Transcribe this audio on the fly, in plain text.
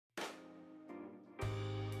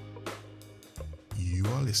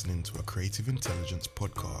are listening to a Creative Intelligence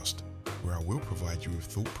podcast, where I will provide you with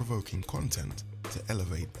thought-provoking content to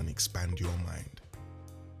elevate and expand your mind.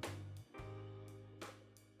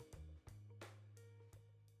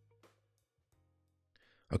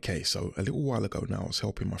 Okay, so a little while ago now, I was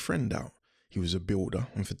helping my friend out. He was a builder,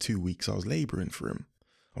 and for 2 weeks I was labouring for him.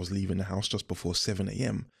 I was leaving the house just before 7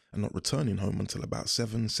 a.m. and not returning home until about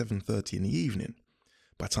 7:30 in the evening.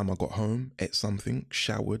 By the time I got home, ate something,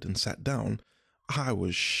 showered and sat down, I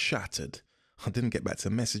was shattered. I didn't get back to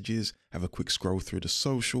messages, have a quick scroll through the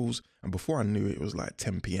socials, and before I knew it, it was like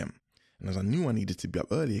 10 p.m. And as I knew I needed to be up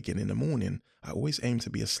early again in the morning, I always aimed to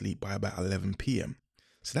be asleep by about 11 p.m.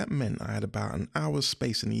 So that meant I had about an hour's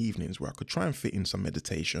space in the evenings where I could try and fit in some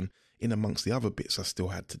meditation in amongst the other bits I still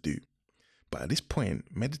had to do. But at this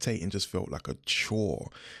point, meditating just felt like a chore.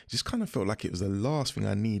 It just kind of felt like it was the last thing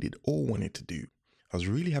I needed or wanted to do. I was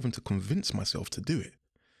really having to convince myself to do it.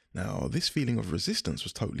 Now, this feeling of resistance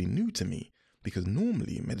was totally new to me because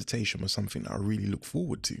normally meditation was something that I really looked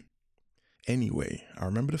forward to. Anyway, I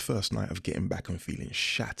remember the first night of getting back and feeling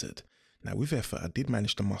shattered. Now, with effort, I did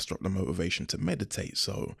manage to muster up the motivation to meditate,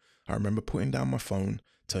 so I remember putting down my phone,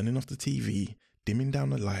 turning off the TV, dimming down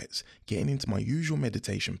the lights, getting into my usual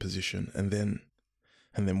meditation position, and then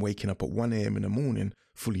waking up at 1 a.m. in the morning,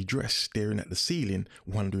 fully dressed, staring at the ceiling,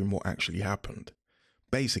 wondering what actually happened.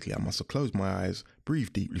 Basically, I must have closed my eyes,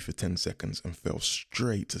 breathed deeply for 10 seconds, and fell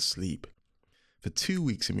straight to sleep. For 2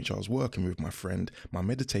 weeks in which I was working with my friend, my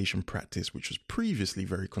meditation practice, which was previously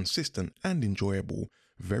very consistent and enjoyable,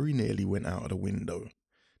 very nearly went out of the window.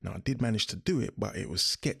 Now, I did manage to do it, but it was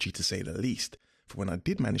sketchy to say the least. For when I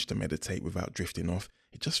did manage to meditate without drifting off,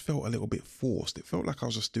 it just felt a little bit forced. It felt like I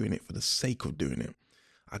was just doing it for the sake of doing it.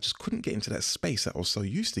 I just couldn't get into that space that I was so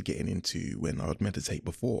used to getting into when I would meditate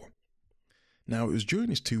before. Now, it was during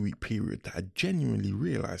this 2-week period that I genuinely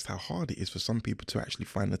realized how hard it is for some people to actually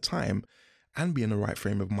find the time and be in the right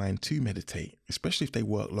frame of mind to meditate, especially if they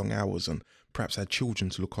work long hours and perhaps had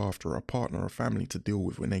children to look after or a partner or family to deal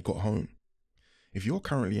with when they got home. If you're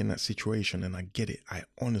currently in that situation, and I get it, I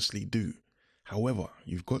honestly do. However,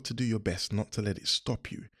 you've got to do your best not to let it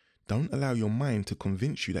stop you. Don't allow your mind to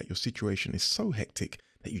convince you that your situation is so hectic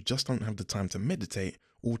that you just don't have the time to meditate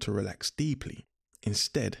or to relax deeply.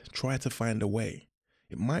 Instead, try to find a way.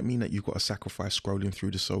 It might mean that you've got to sacrifice scrolling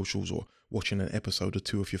through the socials or watching an episode or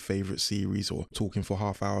two of your favourite series or talking for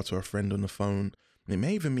half hour to a friend on the phone. It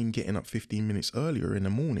may even mean getting up 15 minutes earlier in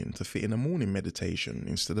the morning to fit in a morning meditation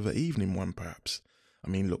instead of an evening one perhaps. I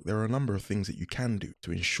mean, look, there are a number of things that you can do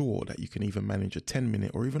to ensure that you can even manage a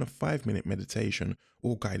 10-minute or even a 5-minute meditation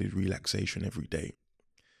or guided relaxation every day.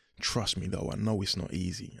 Trust me though, I know it's not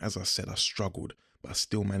easy. As I said, I struggled, but I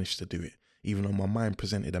still managed to do it, even though my mind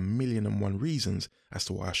presented 1,000,001 reasons as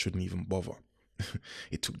to why I shouldn't even bother.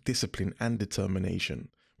 It took discipline and determination.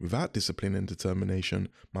 Without discipline and determination,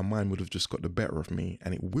 my mind would have just got the better of me,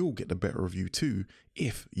 and it will get the better of you too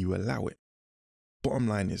if you allow it. Bottom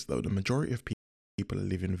line is though, the majority of people are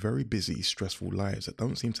living very busy, stressful lives that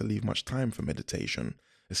don't seem to leave much time for meditation,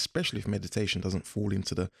 especially if meditation doesn't fall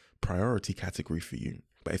into the priority category for you.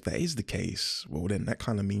 But if that is the case, well then that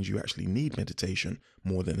kind of means you actually need meditation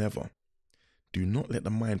more than ever. Do not let the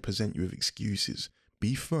mind present you with excuses.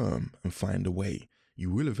 Be firm and find a way. You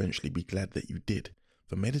will eventually be glad that you did.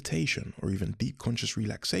 For meditation or even deep conscious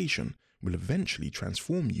relaxation will eventually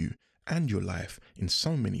transform you and your life in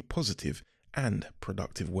so many positive and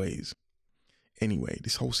productive ways. Anyway,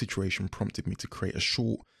 this whole situation prompted me to create a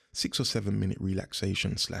short 6 or 7 minute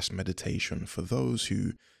relaxation/meditation for those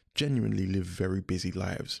who genuinely live very busy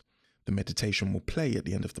lives. The meditation will play at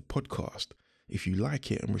the end of the podcast. If you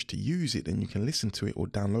like it and wish to use it, then you can listen to it or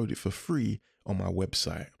download it for free on my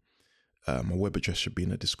website. My web address should be in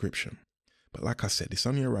the description. But like I said, it's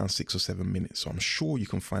only around 6 or 7 minutes, so I'm sure you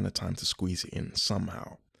can find the time to squeeze it in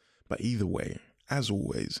somehow. But either way, as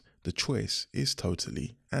always, the choice is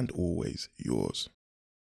totally and always yours.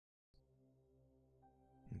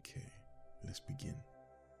 Okay, let's begin.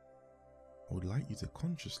 I would like you to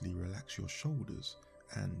consciously relax your shoulders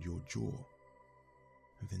and your jaw.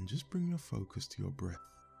 And then just bring your focus to your breath.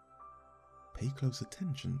 Pay close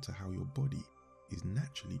attention to how your body is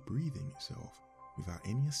naturally breathing itself without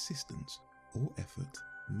any assistance or effort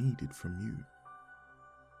needed from you.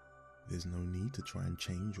 There's no need to try and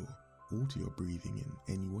change or alter your breathing in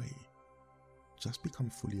any way. Just become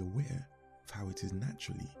fully aware of how it is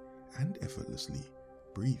naturally and effortlessly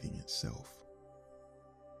breathing itself.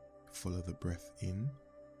 Follow the breath in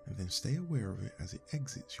and then stay aware of it as it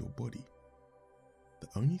exits your body. The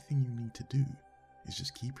only thing you need to do is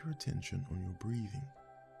just keep your attention on your breathing.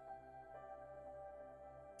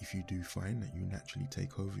 If you do find that you naturally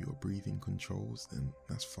take over your breathing controls, then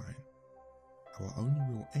that's fine. Our only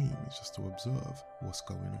real aim is just to observe what's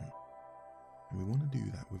going on. And we want to do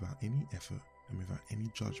that without any effort and without any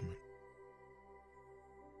judgment.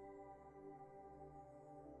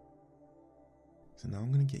 So now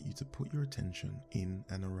I'm going to get you to put your attention in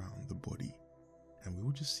and around the body, and we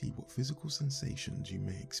will just see what physical sensations you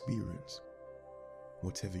may experience.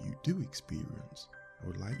 Whatever you do experience, I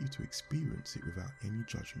would like you to experience it without any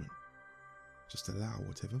judgment. Just allow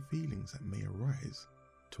whatever feelings that may arise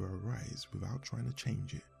to arise without trying to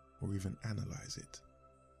change it or even analyze it.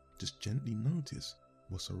 Just gently notice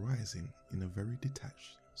what's arising in a very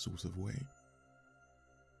detached sort of way.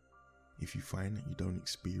 If you find that you don't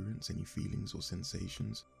experience any feelings or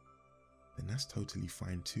sensations, then that's totally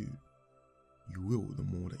fine too. You will the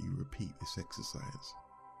more that you repeat this exercise.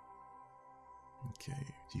 Okay,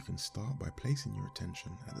 so you can start by placing your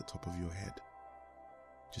attention at the top of your head.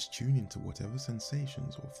 Just tune into whatever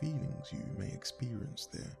sensations or feelings you may experience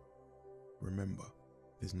there. Remember,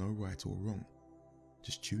 there's no right or wrong.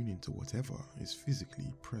 Just tune into whatever is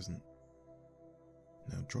physically present.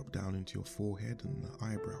 Now drop down into your forehead and the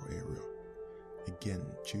eyebrow area. Again,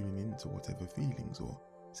 tuning into whatever feelings or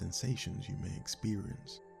sensations you may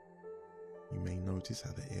experience. You may notice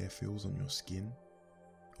how the air feels on your skin,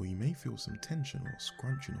 or you may feel some tension or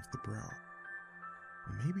scrunching of the brow.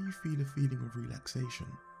 Or maybe you feel a feeling of relaxation.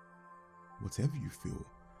 Whatever you feel,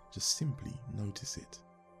 just simply notice it.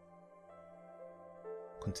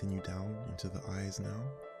 Continue down into the eyes now,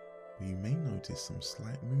 where you may notice some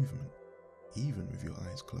slight movement, even with your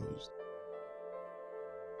eyes closed.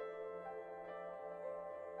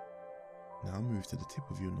 Now move to the tip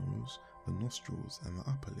of your nose, the nostrils and the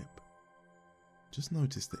upper lip. Just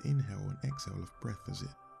notice the inhale and exhale of breath as it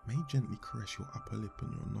may gently caress your upper lip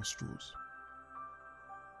and your nostrils.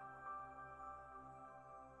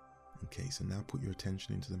 Okay, so now put your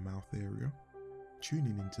attention into the mouth area,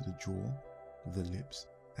 tuning into the jaw, the lips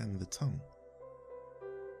and the tongue.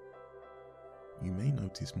 You may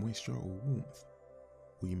notice moisture or warmth,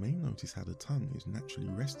 or you may notice how the tongue is naturally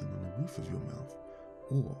resting on the roof of your mouth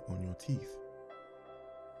or on your teeth.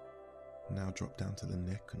 Now drop down to the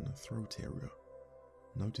neck and the throat area,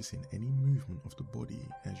 noticing any movement of the body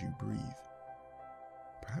as you breathe.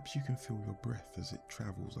 Perhaps you can feel your breath as it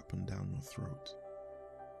travels up and down your throat.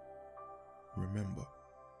 Remember,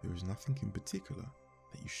 there is nothing in particular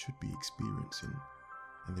that you should be experiencing,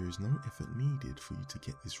 and there is no effort needed for you to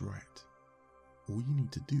get this right. All you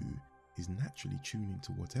need to do is naturally tune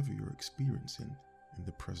into whatever you're experiencing in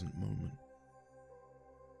the present moment.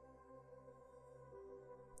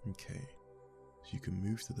 Okay, so you can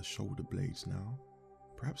move to the shoulder blades now,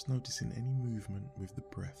 perhaps noticing any movement with the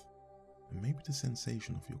breath, and maybe the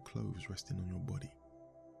sensation of your clothes resting on your body.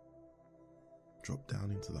 Drop down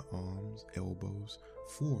into the arms, elbows,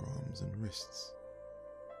 forearms and wrists.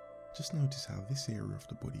 Just notice how this area of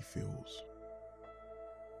the body feels.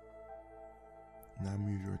 Now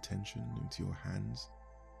move your attention into your hands.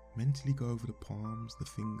 Mentally go over the palms, the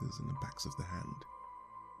fingers and the backs of the hand.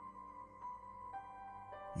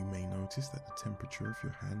 You may notice that the temperature of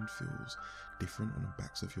your hand feels different on the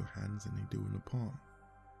backs of your hands than they do in the palm.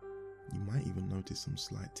 You might even notice some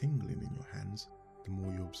slight tingling in your hands the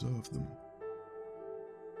more you observe them.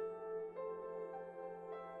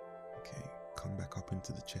 Okay, come back up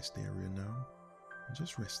into the chest area now and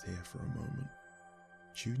just rest here for a moment,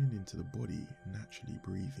 tuning into the body naturally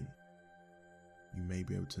breathing. You may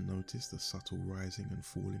be able to notice the subtle rising and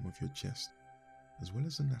falling of your chest, as well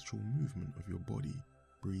as the natural movement of your body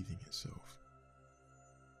breathing itself.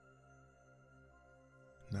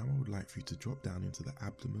 Now I would like for you to drop down into the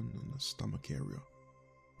abdomen and the stomach area.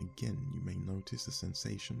 Again, you may notice the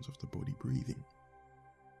sensations of the body breathing.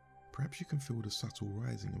 Perhaps you can feel the subtle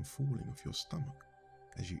rising and falling of your stomach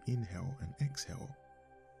as you inhale and exhale.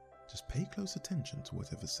 Just pay close attention to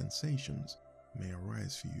whatever sensations may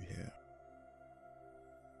arise for you here.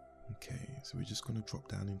 Okay, so we're just going to drop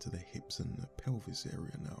down into the hips and the pelvis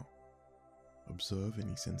area now. Observe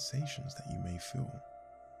any sensations that you may feel.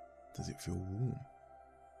 Does it feel warm?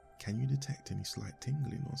 Can you detect any slight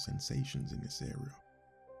tingling or sensations in this area?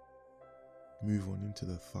 Move on into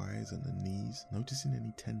the thighs and the knees, noticing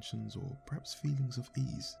any tensions or perhaps feelings of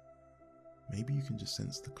ease. Maybe you can just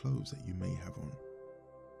sense the clothes that you may have on.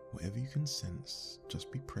 Whatever you can sense,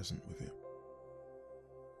 just be present with it.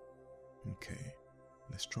 Okay,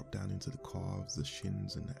 let's drop down into the calves, the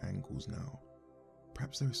shins and the ankles now.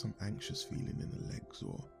 Perhaps there is some anxious feeling in the legs,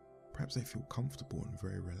 or perhaps they feel comfortable and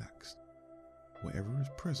very relaxed. Whatever is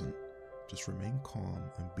present, just remain calm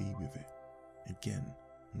and be with it. Again,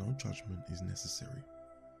 no judgment is necessary.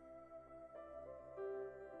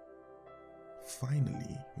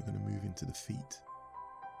 Finally, we're going to move into the feet,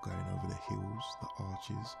 going over the heels, the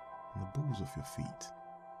arches, and the balls of your feet.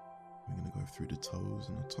 We're going to go through the toes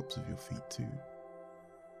and the tops of your feet too.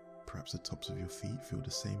 Perhaps the tops of your feet feel the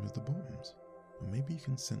same as the bottoms, or maybe you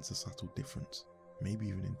can sense a subtle difference, maybe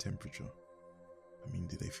even in temperature.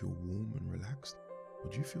 Do they feel warm and relaxed, or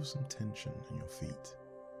do you feel some tension in your feet?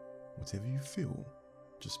 Whatever you feel,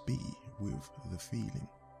 just be with the feeling.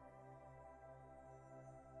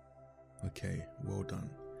 Okay, well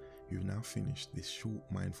done. You've now finished this short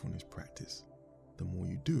mindfulness practice. The more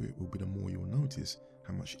you do it will be the more you'll notice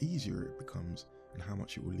how much easier it becomes and how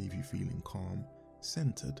much it will leave you feeling calm,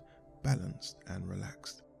 centered, balanced, and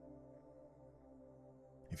relaxed.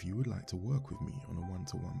 If you would like to work with me on a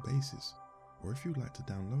one-to-one basis, or if you'd like to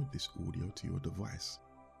download this audio to your device,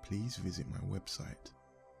 please visit my website.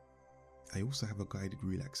 I also have a guided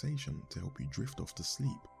relaxation to help you drift off to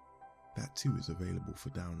sleep. That too is available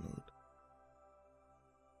for download.